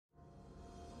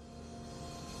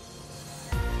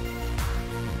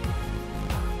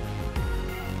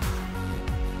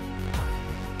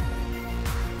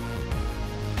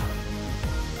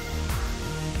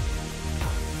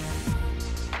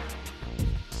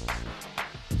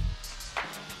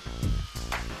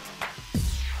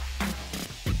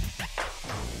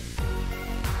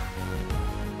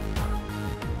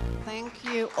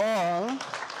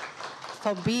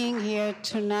for being here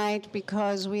tonight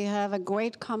because we have a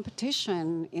great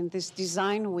competition in this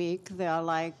design week. There are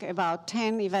like about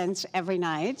 10 events every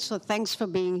night. So thanks for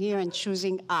being here and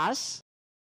choosing us.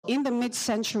 In the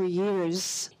mid-century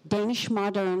years, Danish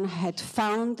modern had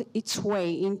found its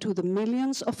way into the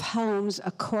millions of homes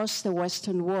across the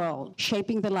Western world,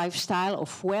 shaping the lifestyle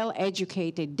of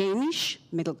well-educated Danish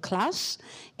middle class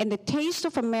and the taste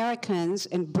of Americans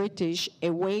and British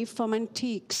away from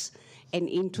antiques and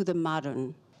into the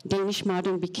modern. Danish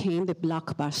modern became the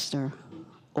blockbuster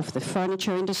of the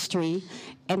furniture industry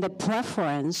and the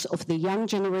preference of the young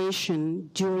generation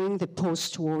during the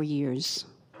post-war years.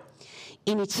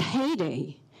 In its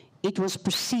heyday, it was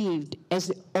perceived as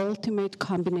the ultimate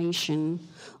combination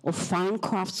of fine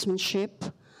craftsmanship,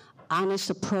 honest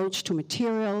approach to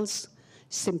materials,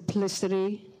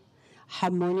 simplicity,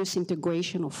 harmonious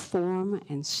integration of form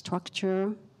and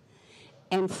structure,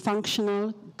 and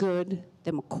functional, good,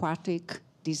 democratic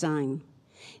design.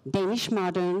 Danish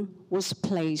modern was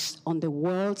placed on the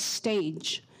world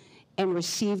stage and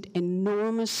received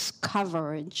enormous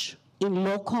coverage in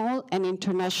local and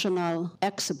international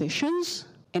exhibitions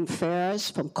and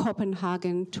fairs from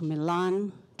Copenhagen to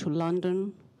Milan to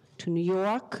London to New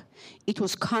York. It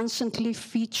was constantly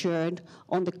featured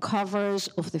on the covers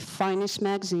of the finest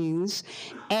magazines,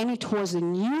 and it was a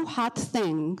new hot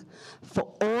thing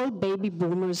for all baby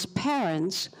boomers'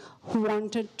 parents who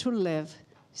wanted to live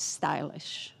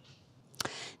stylish.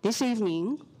 This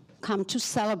evening, come to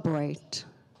celebrate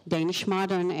Danish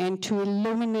modern and to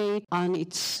illuminate on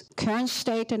its current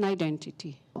state and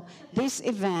identity. This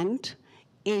event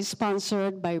is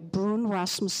sponsored by Bruun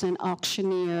Rasmussen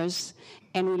Auctioneers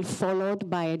and will be followed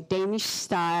by a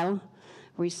Danish-style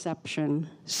reception.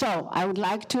 So I would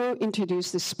like to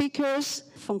introduce the speakers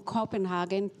from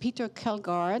Copenhagen. Peter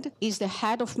Kjelgaard is the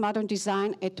head of modern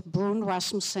design at Bruun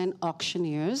Rasmussen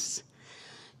Auctioneers.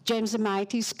 James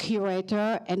Zemaitis,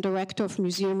 curator and director of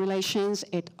museum relations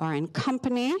at R &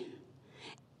 Company,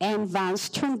 and Vance,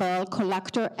 Trimble,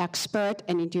 collector, expert,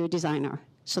 and interior designer.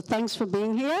 So thanks for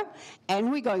being here,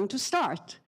 and we're going to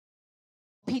start.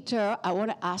 Peter, I want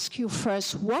to ask you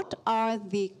first, what are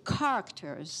the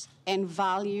characters and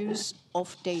values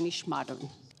of Danish modern?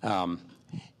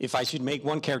 If I should make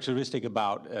one characteristic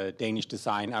about Danish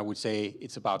design, I would say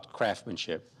it's about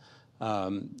craftsmanship.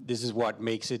 This is what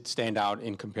makes it stand out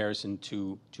in comparison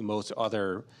to most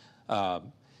other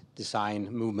design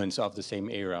movements of the same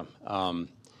era.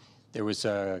 There was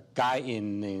a guy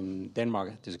in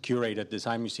Denmark, there's a curator at the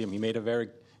Design Museum, he made a very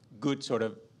good sort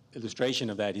of illustration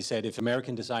of that. He said if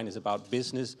American design is about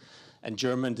business and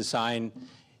German design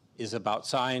is about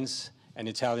science and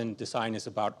Italian design is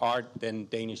about art, then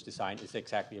Danish design is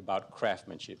exactly about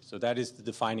craftsmanship. So that is the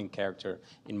defining character,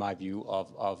 in my view,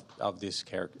 of this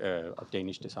character of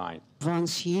Danish design.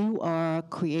 Vance, you are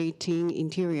creating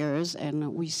interiors,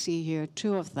 and we see here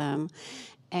two of them,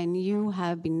 and you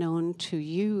have been known to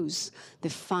use the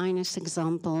finest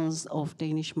examples of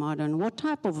Danish modern. What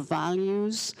type of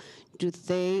values do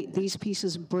these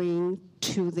pieces bring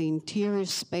to the interior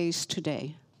space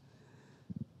today?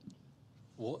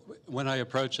 Well, when I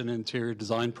approach an interior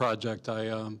design project, I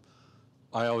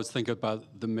always think about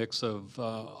the mix of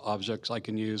objects I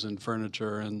can use in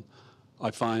furniture, and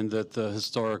I find that the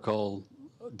historical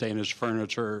Danish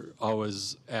furniture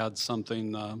always adds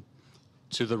something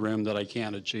to the room that I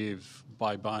can't achieve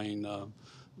by buying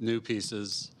new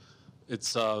pieces.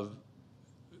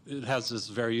 It has this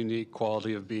very unique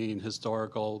quality of being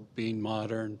historical, being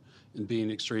modern, and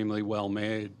being extremely well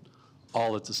made,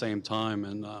 all at the same time,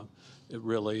 and it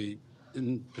really,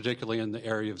 particularly in the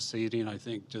area of seating, I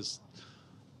think just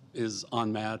is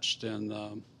unmatched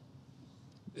in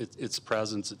its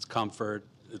presence, its comfort,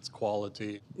 its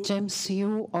quality. James,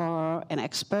 you are an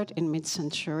expert in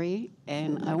mid-century,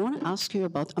 and I want to ask you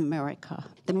about America.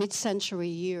 The mid-century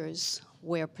years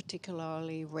were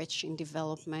particularly rich in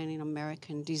development in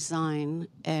American design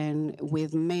and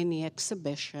with many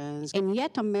exhibitions, and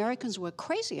yet Americans were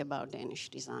crazy about Danish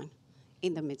design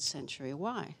in the mid-century.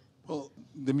 Why? Well,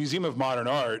 the Museum of Modern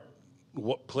Art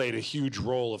played a huge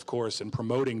role, of course, in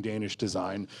promoting Danish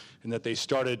design, in that they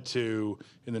started to,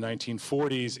 in the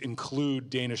 1940s, include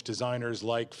Danish designers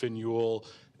like Finn Juhl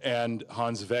and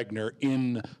Hans Wegner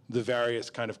in the various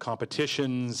kind of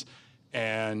competitions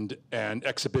and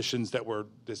exhibitions that were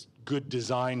this good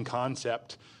design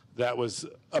concept that was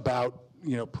about,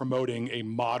 promoting a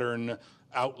modern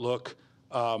outlook,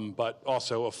 but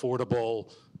also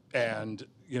affordable and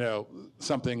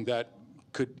something that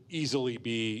could easily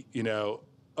be,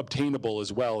 obtainable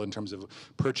as well in terms of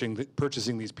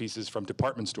purchasing these pieces from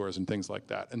department stores and things like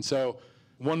that. And so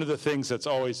one of the things that's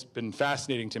always been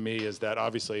fascinating to me is that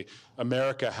obviously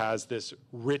America has this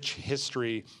rich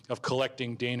history of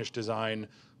collecting Danish design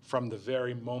from the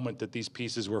very moment that these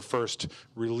pieces were first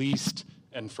released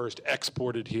and first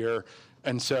exported here.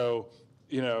 And so,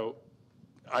 you know,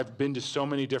 I've been to so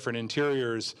many different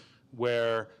interiors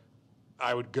where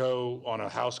I would go on a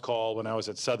house call when I was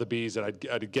at Sotheby's, and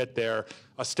I'd get there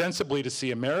ostensibly to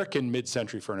see American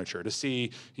mid-century furniture, to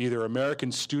see either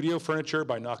American studio furniture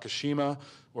by Nakashima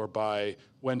or by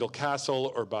Wendell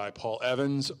Castle or by Paul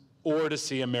Evans, or to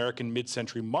see American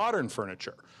mid-century modern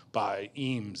furniture by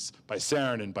Eames, by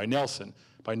Saarinen, by Nelson,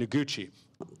 by Noguchi.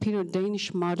 Peter,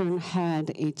 Danish modern had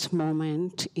its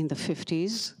moment in the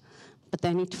 50s, but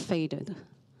then it faded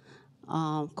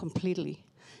completely.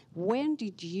 When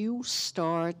did you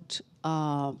start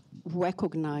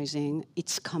recognizing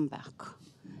its comeback?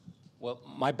 Well,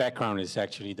 my background is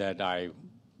actually that I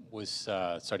was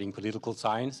studying political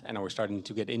science, and I was starting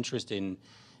to get interest in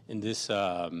this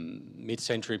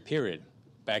mid-century period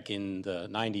back in the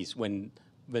 90s when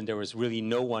there was really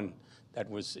no one that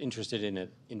was interested in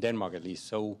it, in Denmark at least.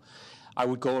 So I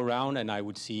would go around and I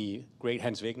would see great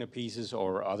Hans Wegner pieces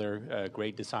or other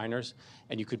great designers,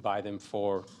 and you could buy them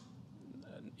for,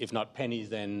 if not pennies,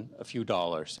 then a few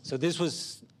dollars. So this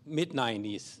was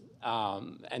mid-90s,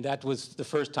 and that was the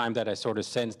first time that I sort of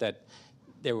sensed that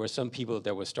there were some people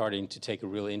that were starting to take a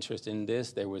real interest in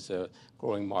this. There was a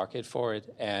growing market for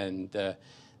it, and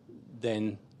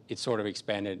then it sort of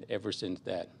expanded ever since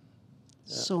that.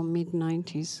 So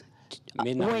mid-90s.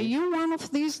 Mid-90s. Were you one of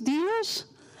these dealers?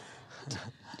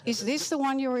 Is this the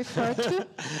one you referred to?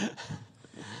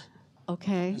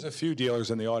 Okay. There's a few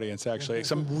dealers in the audience, actually.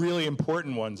 Some really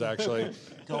important ones, actually,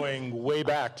 going way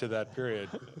back to that period.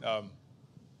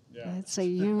 Yeah. It's a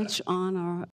huge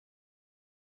honor.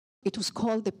 It was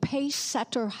called the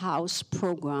Pacesetter House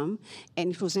Program,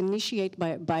 and it was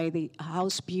initiated by the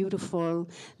House Beautiful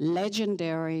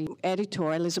legendary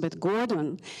editor, Elizabeth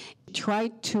Gordon. It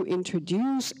tried to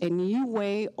introduce a new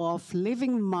way of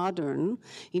living modern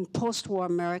in post-war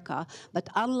America, but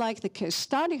unlike the Case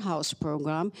Study House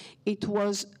Program, it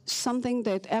was something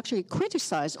that actually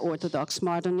criticized Orthodox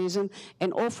modernism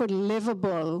and offered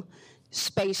livable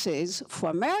spaces for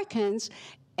Americans.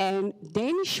 And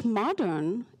Danish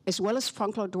modern, as well as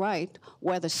Frank Lloyd Wright,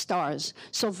 were the stars.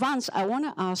 So Vance, I want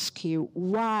to ask you,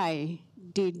 why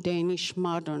did Danish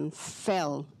modern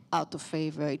fell out of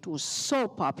favor? It was so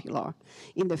popular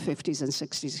in the 50s and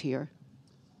 60s here.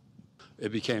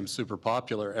 It became super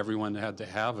popular. Everyone had to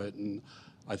have it. And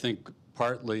I think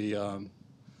partly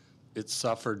it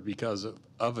suffered because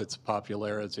of its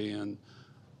popularity. And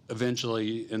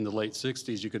eventually, in the late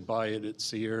 60s, you could buy it at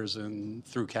Sears, and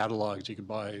through catalogs, you could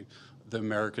buy the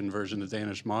American version of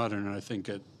Danish Modern. And I think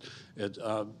it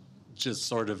just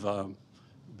sort of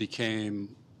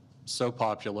became so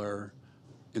popular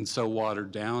and so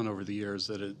watered down over the years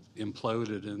that it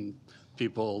imploded, and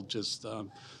people just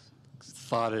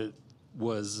thought it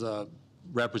was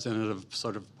representative of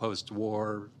sort of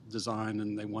post-war design,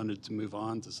 and they wanted to move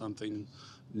on to something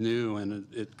new, and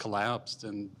it collapsed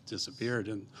and disappeared.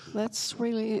 And that's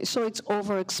really, so it's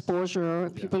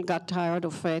overexposure. People got tired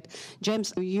of it.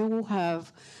 James, you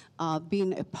have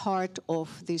been a part of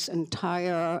this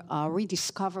entire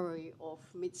rediscovery of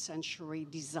mid-century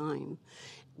design.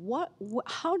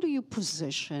 How do you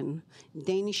position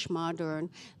Danish modern,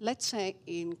 let's say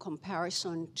in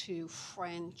comparison to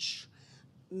French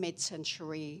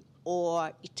mid-century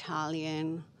or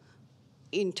Italian,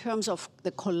 in terms of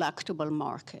the collectible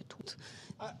market?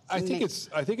 I think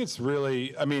it's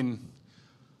really, I mean,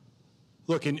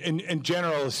 look, in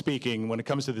general speaking, when it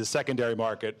comes to the secondary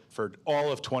market for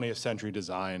all of 20th century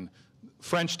design,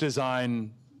 French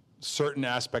design, certain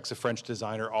aspects of French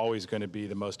design are always going to be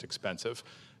the most expensive.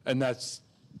 And that's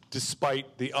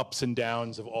despite the ups and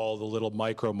downs of all the little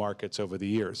micro markets over the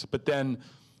years. But then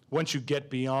once you get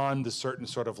beyond the certain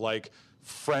sort of like,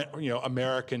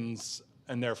 Americans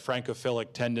and their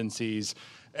Francophilic tendencies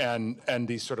and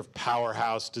these sort of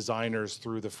powerhouse designers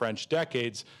through the French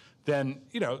decades, then,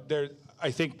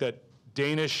 I think that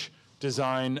Danish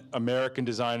design, American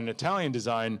design, and Italian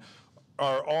design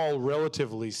are all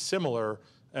relatively similar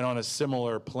and on a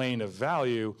similar plane of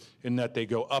value in that they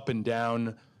go up and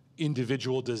down.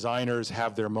 Individual designers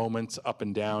have their moments up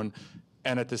and down.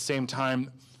 And at the same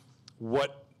time,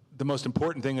 what the most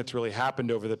important thing that's really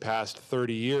happened over the past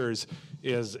 30 years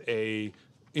is a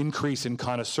increase in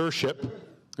connoisseurship,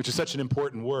 which is such an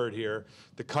important word here.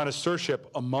 The connoisseurship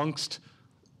amongst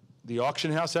the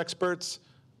auction house experts,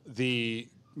 the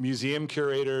museum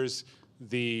curators,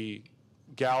 the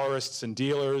gallerists and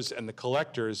dealers, and the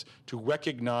collectors to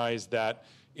recognize that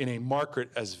in a market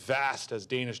as vast as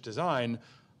Danish design,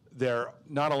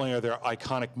 not only are there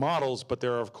iconic models, but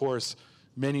there are, of course,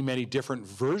 many, many different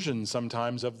versions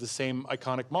sometimes of the same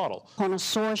iconic model.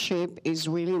 Connoisseurship is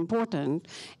really important,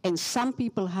 and some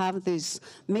people have this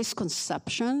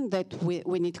misconception that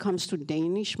when it comes to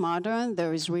Danish modern,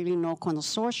 there is really no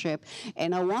connoisseurship.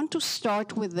 And I want to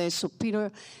start with this. So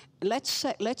Peter,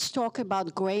 let's talk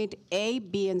about grade A,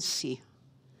 B, and C.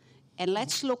 And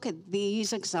let's look at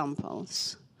these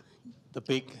examples. The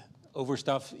big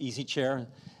overstuffed easy chair,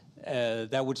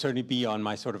 that would certainly be on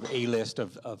my sort of A list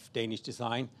of Danish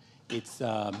design. It's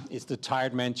the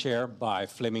Tired Man chair by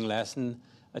Flemming Lassen,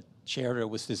 a chair that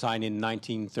was designed in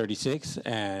 1936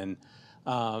 and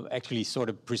actually sort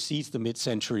of precedes the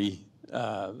mid-century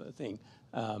thing.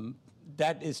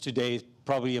 That is today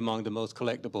probably among the most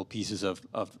collectible pieces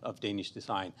of Danish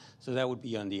design. So that would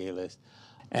be on the A list.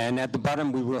 And at the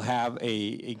bottom, we will have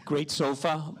a great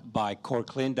sofa by Cor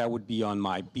Klint. That would be on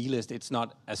my B list. It's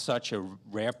not as such a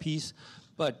rare piece,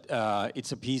 but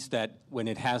it's a piece that when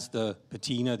it has the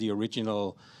patina, the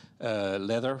original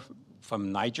leather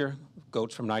from Niger,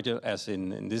 goats from Niger, as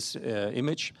in this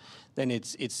image, then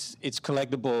it's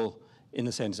collectible in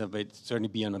the sense of it certainly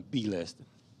be on a B list.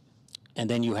 And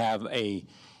then you have a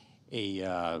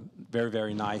very,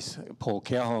 very nice Paul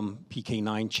Kjerholm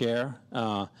PK9 chair.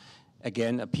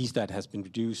 Again, a piece that has been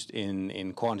reduced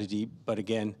in quantity, but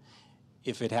again,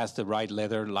 if it has the right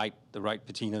leather, the right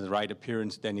patina, the right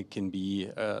appearance, then it can be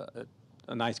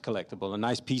a nice collectible, a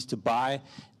nice piece to buy,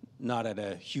 not at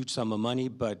a huge sum of money,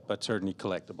 but certainly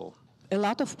collectible. A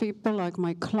lot of people, like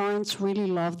my clients, really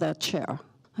love that chair.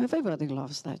 Everybody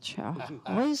loves that chair.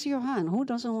 Raise your hand. Who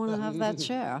doesn't want to have that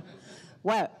chair?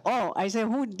 Well, I said,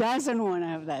 who doesn't want to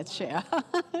have that chair?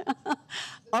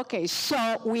 Okay,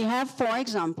 so we have 4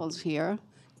 examples here.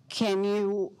 Can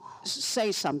you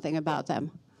say something about them?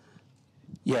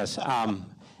 Yes.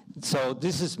 So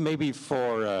this is maybe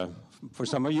for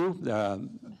some of you,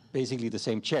 basically the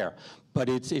same chair, but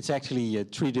it's actually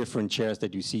 3 different chairs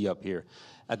that you see up here.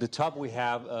 At the top, we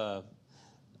have a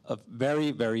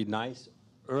very, very nice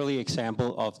early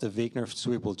example of the Wegner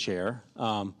swivel chair.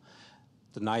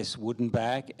 The nice wooden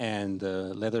back and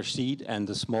the leather seat and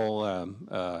the small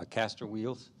caster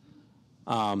wheels.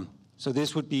 So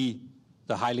this would be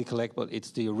the highly collectible.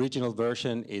 It's the original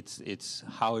version. It's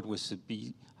how it was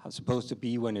supposed to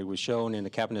be when it was shown in the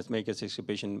Cabinet Makers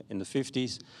exhibition in the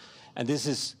 50s. And this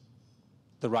is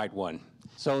the right one.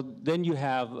 So then you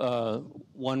have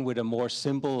one with a more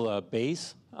simple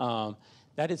base.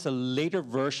 That is a later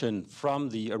version from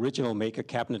the original maker,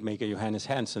 cabinet maker Johannes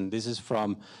Hansen. This is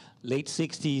from late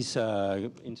 60s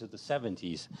into the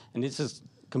 70s, and it's a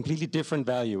completely different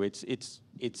value. It's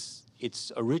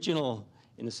original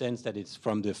in the sense that it's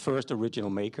from the first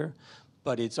original maker,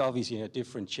 but it's obviously in a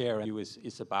different chair.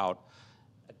 It's about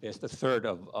at best a third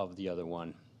of the other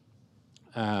one.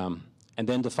 And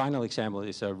then the final example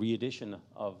is a re-edition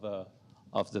of the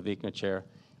Wegner chair.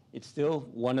 It's still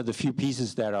one of the few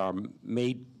pieces that are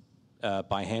made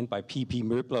by hand by P.P.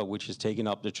 Möbler, which has taken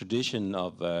up the tradition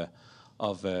of the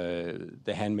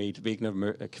handmade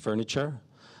Wegner furniture.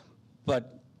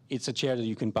 But it's a chair that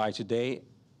you can buy today,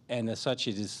 and as such,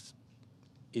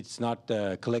 it's not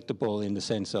collectible in the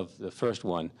sense of the first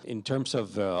one. In terms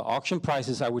of auction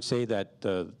prices, I would say that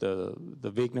the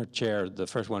Wegner chair, the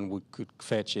first one, could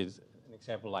fetch an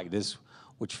example like this,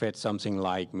 which fetch something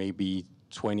like maybe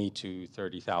 $20,000 to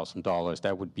 $30,000.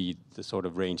 That would be the sort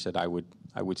of range that I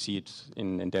would see it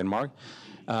in Denmark.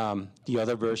 The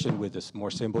other version with a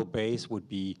more simple base would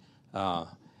be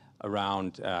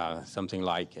around something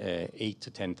like $8,000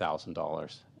 to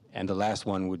 $10,000. And the last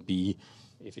one would be,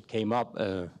 if it came up,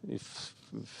 if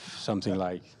something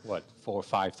like, what, 4,000 or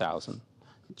 5,000.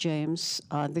 James,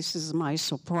 this is my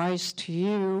surprise to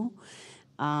you.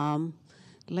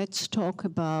 Let's talk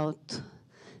about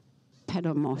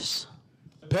Peter Moos.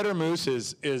 Peter Moos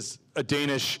is a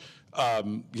Danish,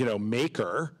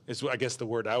 maker, is I guess the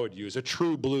word I would use, a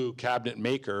true blue cabinet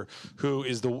maker who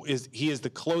is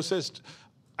the closest,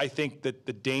 I think, that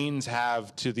the Danes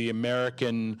have to the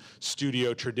American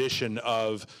studio tradition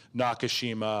of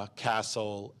Nakashima,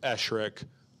 Castle, Escherick,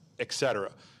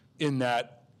 etc. In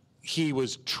that he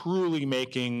was truly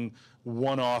making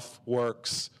one-off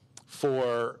works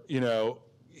for,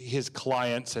 his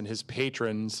clients and his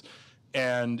patrons,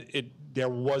 and there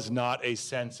was not a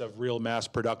sense of real mass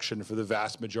production for the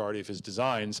vast majority of his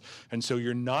designs. And so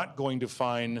you're not going to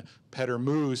find Peter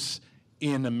Moos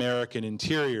in American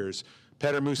interiors.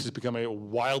 Peter Moos has become a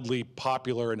wildly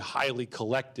popular and highly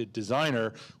collected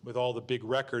designer, with all the big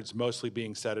records mostly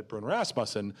being set at Bruun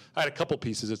Rasmussen. I had a couple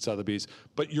pieces at Sotheby's,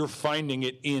 but you're finding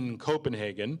it in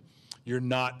Copenhagen. You're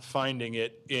not finding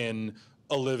it in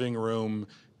a living room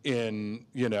in,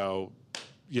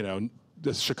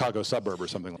 the Chicago suburb or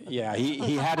something like that. Yeah,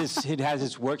 he has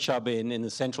his workshop in the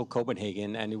central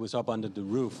Copenhagen, and it was up under the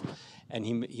roof. And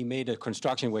he made a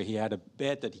construction where he had a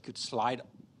bed that he could slide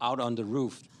out on the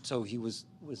roof. So he was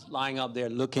lying out there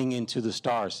looking into the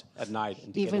stars at night.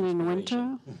 And Even in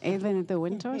winter? Even in the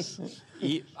winters?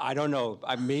 I don't know.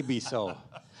 Maybe so.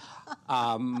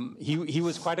 He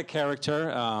was quite a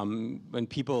character. When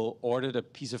people ordered a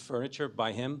piece of furniture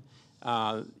by him,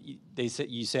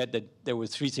 you said that there were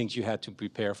three things you had to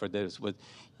prepare for this.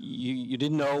 You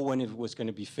didn't know when it was going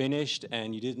to be finished,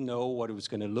 and you didn't know what it was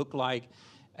going to look like,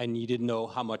 and you didn't know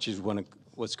how much it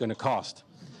was going to cost.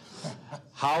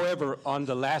 However, on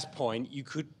the last point, you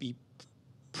could be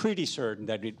pretty certain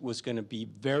that it was going to be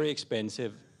very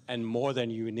expensive and more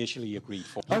than you initially agreed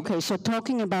for. Okay, so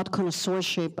talking about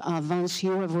connoisseurship, Vance,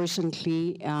 you have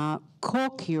recently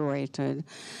co-curated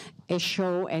a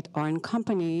show at Orange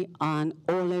Company on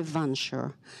Ole Vance.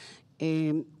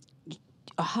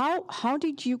 How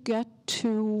did you get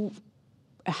to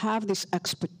have this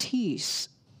expertise?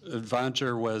 Vance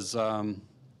was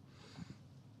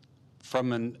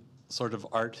from an sort of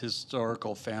art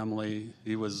historical family.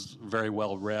 He was very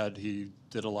well read. He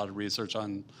did a lot of research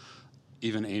on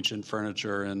even ancient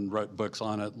furniture and wrote books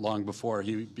on it long before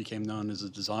he became known as a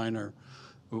designer.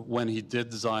 When he did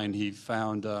design, he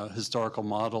found historical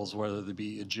models, whether they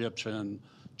be Egyptian,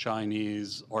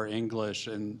 Chinese, or English,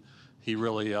 and he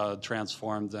really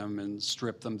transformed them and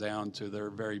stripped them down to their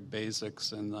very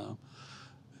basics. And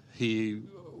he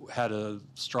had a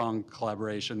strong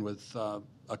collaboration with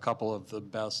a couple of the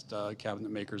best cabinet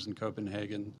makers in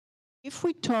Copenhagen. If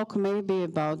we talk maybe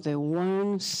about the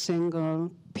one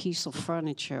single piece of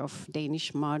furniture of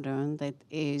Danish modern that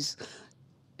is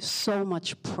so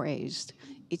much praised,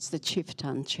 it's the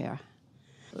chieftain chair.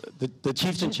 The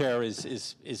chieftain chair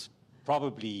is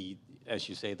probably, as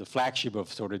you say, the flagship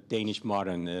of sort of Danish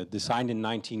modern, designed in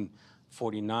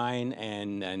 1949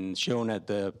 and shown at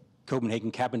the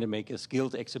Copenhagen Cabinet Makers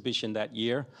Guild exhibition that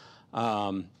year.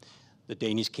 The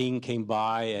Danish king came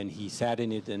by and he sat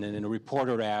in it, and then a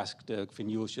reporter asked Finn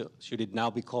Juhl, should it now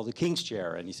be called the king's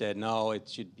chair? And he said, no, it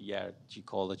should be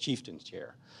called the chieftain's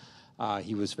chair.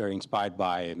 He was very inspired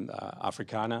by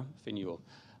Afrikaner, Finn Juhl.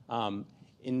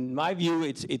 In my view,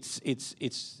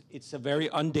 it's a very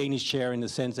un-Danish chair in the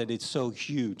sense that it's so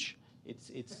huge.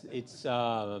 It's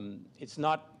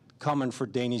not common for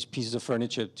Danish pieces of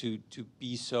furniture to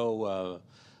be so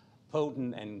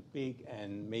potent and big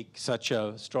and make such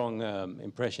a strong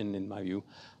impression, in my view.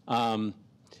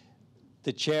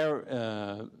 The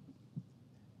chair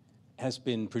has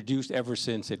been produced ever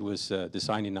since it was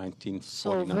designed in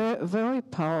 1949. So very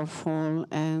powerful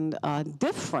and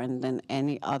different than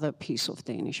any other piece of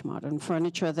Danish modern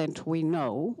furniture that we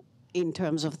know in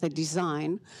terms of the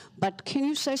design. But can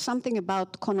you say something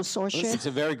about connoisseurship? It's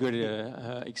a very good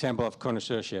example of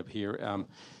connoisseurship here.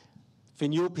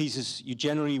 Finn Juhl pieces you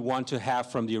generally want to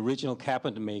have from the original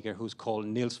cabinet maker, who's called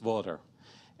Niels Vaader.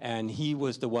 And he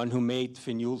was the one who made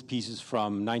Finn Juhl's pieces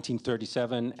from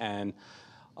 1937 and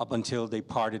up until they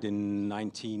parted in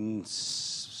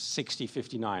 1960,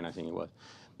 59, I think it was.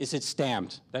 Is it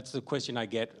stamped? That's the question I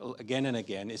get again and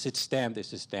again. Is it stamped?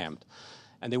 Is it stamped?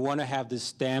 And they want to have this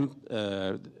stamp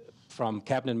from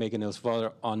cabinet maker Niels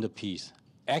Vaader on the piece.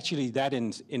 Actually, that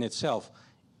in itself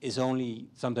is only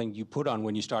something you put on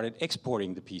when you started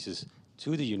exporting the pieces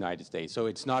to the United States. So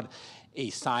it's not a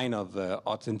sign of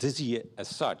authenticity as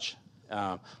such.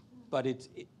 But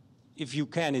if you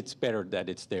can, it's better that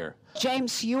it's there.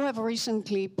 James, you have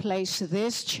recently placed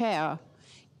this chair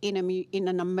in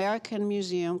an American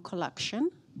museum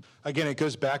collection. Again, it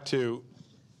goes back to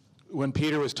when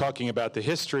Peter was talking about the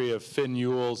history of Finn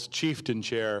Juhl's chieftain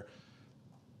chair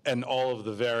and all of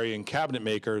the varying cabinet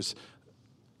makers.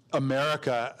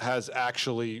 America has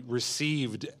actually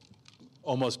received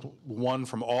almost one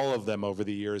from all of them over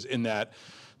the years, in that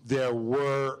there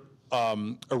were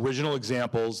original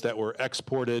examples that were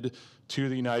exported to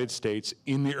the United States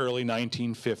in the early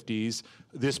 1950s.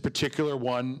 This particular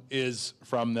one is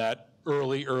from that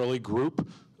early group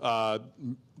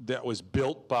that was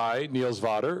built by Niels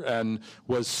Vaader and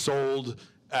was sold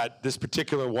at, this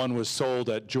particular one was sold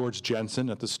at George Jensen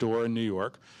at the store in New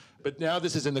York. But now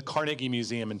this is in the Carnegie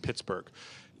Museum in Pittsburgh.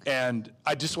 And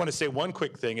I just want to say one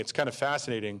quick thing. It's kind of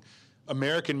fascinating.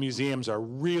 American museums are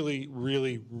really,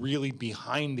 really, really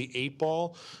behind the eight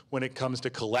ball when it comes to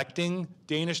collecting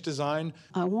Danish design.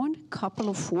 I want a couple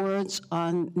of words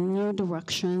on new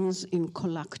directions in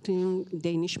collecting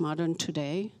Danish modern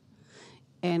today.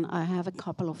 And I have a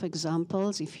couple of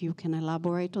examples, if you can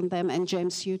elaborate on them. And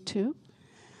James, you too.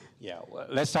 Yeah, well,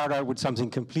 let's start out with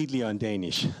something completely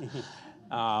un-Danish.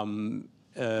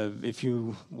 If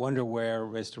you wonder where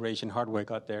restoration hardware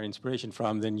got their inspiration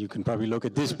from, then you can probably look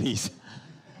at this piece.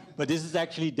 But this is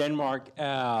actually Denmark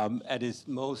at its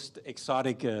most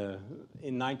exotic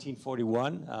in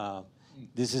 1941.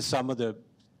 This is some of the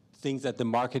things that the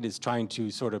market is trying to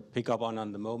sort of pick up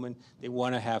on the moment. They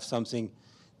want to have something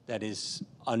that is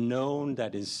unknown,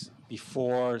 that is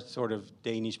before sort of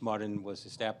Danish modern was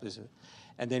established.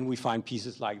 And then we find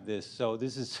pieces like this. So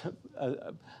this is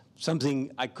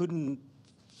something I couldn't,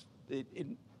 it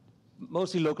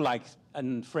mostly looked like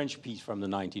a French piece from the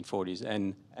 1940s.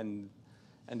 And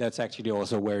that's actually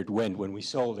also where it went when we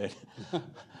sold it.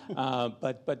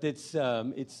 But it's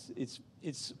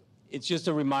just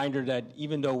a reminder that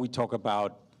even though we talk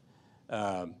about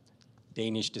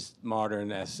Danish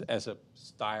modern as a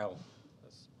style,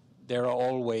 there are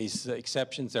always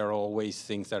exceptions. There are always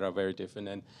things that are very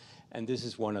different, and this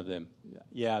is one of them.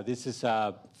 Yeah, this is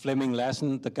Flemming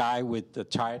Lassen, the guy with the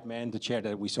tired man, the chair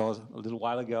that we saw a little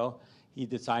while ago. He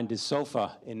designed this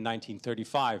sofa in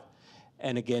 1935,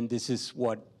 and again, this is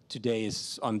what today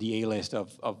is on the A-list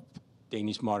of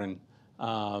Danish modern.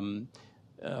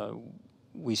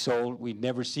 We'd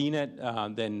never seen it.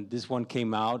 Then this one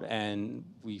came out, and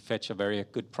we fetched a very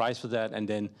good price for that. And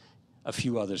then a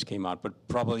few others came out, but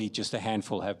probably just a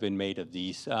handful have been made of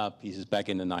these pieces back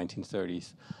in the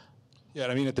 1930s. Yeah,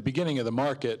 I mean, at the beginning of the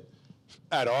market,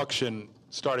 at auction,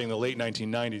 starting in the late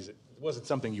 1990s, it wasn't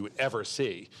something you would ever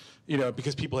see,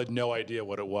 because people had no idea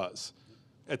what it was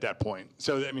at that point.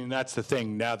 So, I mean, that's the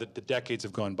thing. Now that the decades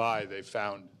have gone by, they've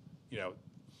found,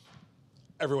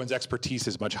 everyone's expertise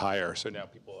is much higher, so now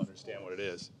people understand what it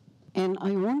is. And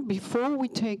I want, before we're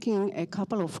taking a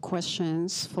couple of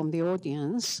questions from the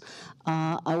audience,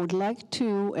 I would like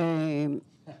to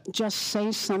just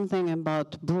say something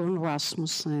about Bruun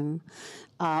Rasmussen.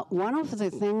 One of the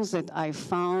things that I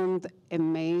found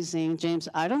amazing, James,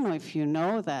 I don't know if you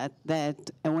know that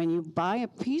when you buy a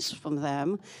piece from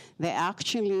them, they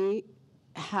actually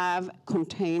have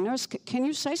containers. Can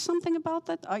you say something about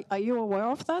that? Are you aware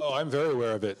of that? Oh, I'm very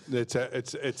aware of it.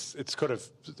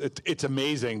 It's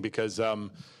amazing because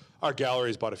our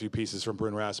gallery's bought a few pieces from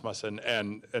Bruun Rasmussen,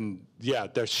 and yeah,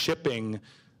 their shipping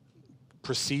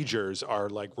procedures are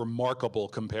like remarkable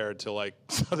compared to like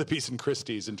Sotheby's and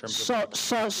Christie's in terms of.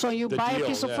 So you buy a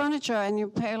piece of furniture and you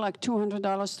pay like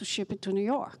 $200 to ship it to New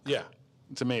York. Yeah,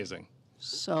 it's amazing.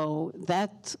 So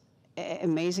that.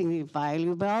 Amazingly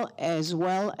valuable, as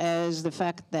well as the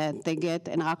fact that they get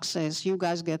an access, you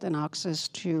guys get an access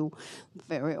to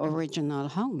very original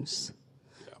homes.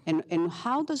 Yeah. And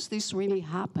how does this really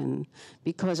happen?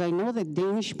 Because I know that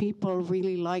Danish people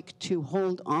really like to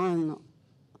hold on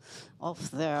of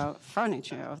their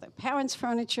furniture, of their parents'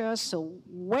 furniture, so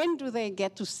when do they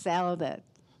get to sell that?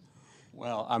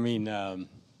 Well, I mean,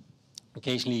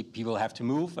 occasionally people have to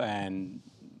move and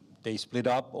they split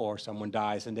up or someone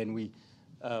dies, and then we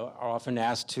are often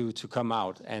asked to come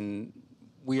out. And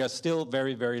we are still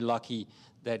very, very lucky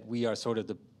that we are sort of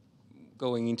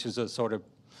going into the sort of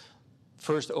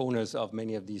first owners of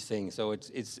many of these things. So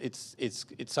it's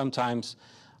sometimes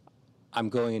I'm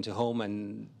going into home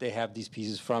and they have these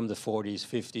pieces from the 40s,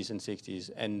 50s, and 60s,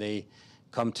 and they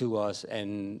come to us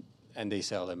and they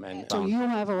sell them. And so you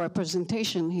have a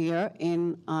representation here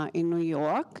in New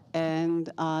York, and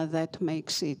that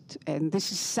makes it. And this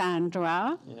is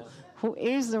Sandra, who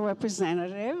is the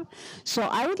representative. So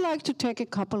I would like to take a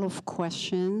couple of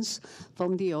questions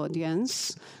from the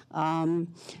audience.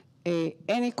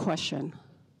 Any question?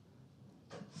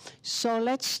 So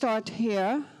let's start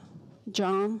here,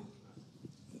 John.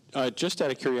 Just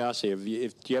out of curiosity,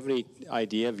 do you have any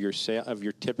idea of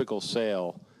your typical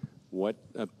sale? What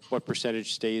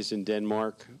percentage stays in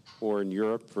Denmark or in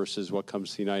Europe versus what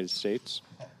comes to the United States?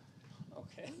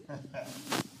 Okay.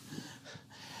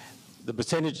 The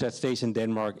percentage that stays in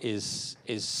Denmark is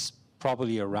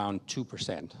probably around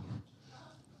 2%.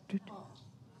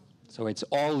 So it's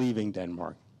all leaving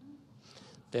Denmark.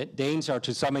 The Danes are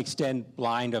to some extent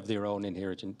blind of their own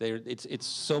inheritance. It's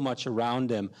so much around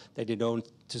them that they don't,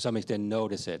 to some extent,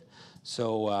 notice it.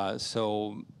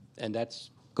 And that's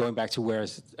going back to where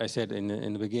I said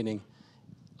in the beginning,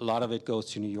 a lot of it goes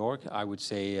to New York. I would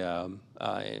say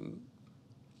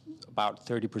about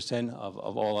 30%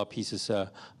 of all our pieces are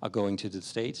going to the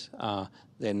States.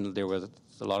 Then there were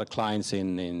a lot of clients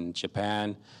in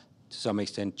Japan, to some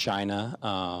extent China,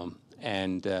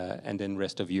 and then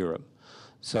rest of Europe.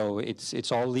 So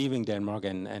it's all leaving Denmark,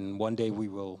 and one day we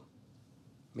will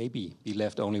maybe be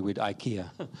left only with IKEA.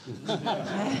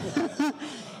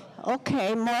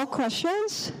 Okay, more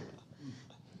questions?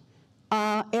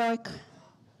 Eric?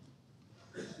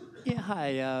 Yeah,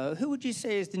 hi. Who would you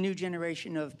say is the new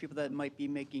generation of people that might be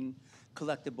making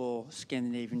collectible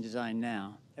Scandinavian design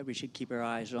now that we should keep our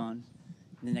eyes on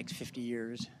in the next 50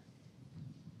 years?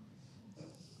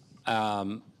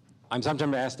 I'm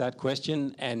sometimes asked that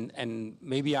question, and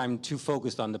maybe I'm too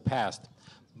focused on the past.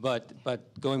 But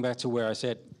going back to where I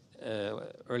said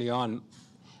early on,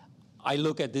 I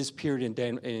look at this period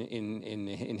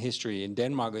in history in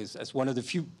Denmark as one of the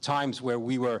few times where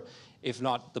we were, if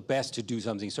not the best to do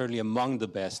something, certainly among the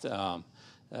best.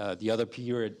 The other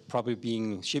period probably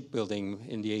being shipbuilding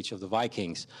in the age of the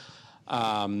Vikings.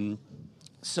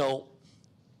 So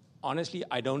honestly,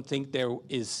 I don't think there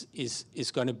is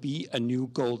going to be a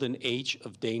new golden age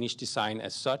of Danish design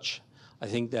as such. I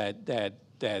think that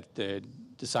the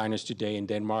designers today in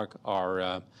Denmark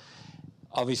are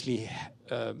obviously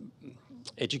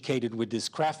educated with this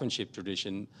craftsmanship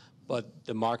tradition, but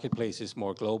the marketplace is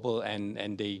more global,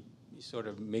 and they sort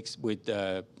of mix with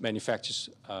manufacturers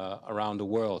around the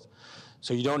world.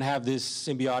 So you don't have this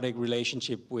symbiotic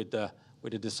relationship with the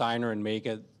designer and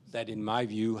maker that, in my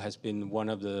view, has been one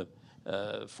of the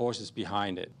forces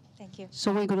behind it. Thank you.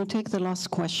 So we're going to take the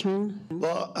last question.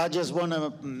 Well, I just want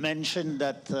to mention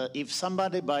that if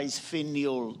somebody buys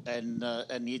Finial and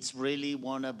it's really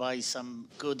want to buy some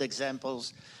good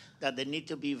examples, that they need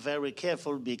to be very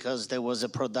careful because there was a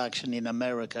production in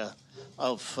America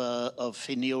of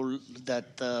Finial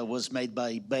that was made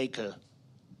by Baker.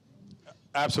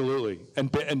 Absolutely,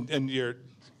 and you're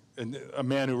a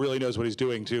man who really knows what he's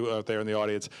doing too out there in the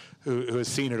audience, who has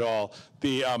seen it all.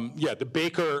 The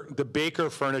Baker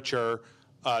furniture,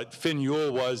 Finn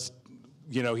Yule was,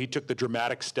 he took the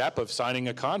dramatic step of signing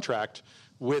a contract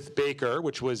with Baker,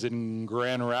 which was in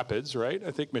Grand Rapids, right?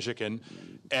 I think Michigan.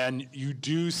 And you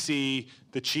do see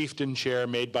the chieftain chair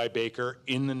made by Baker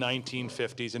in the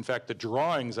 1950s. In fact, the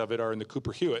drawings of it are in the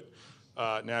Cooper Hewitt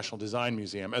National Design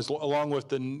Museum, along with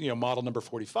the model number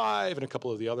 45 and a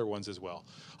couple of the other ones as well.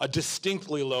 A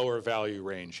distinctly lower value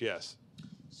range, yes.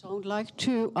 So I'd like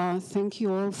to thank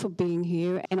you all for being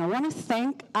here. And I want to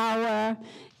thank our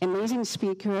amazing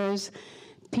speakers,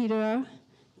 Peter,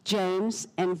 James,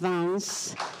 and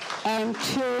Vance, and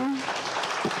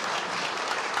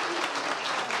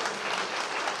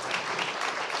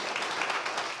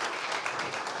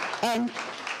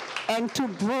to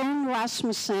Bruun,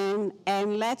 Rasmussen,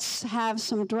 and let's have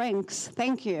some drinks.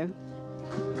 Thank you.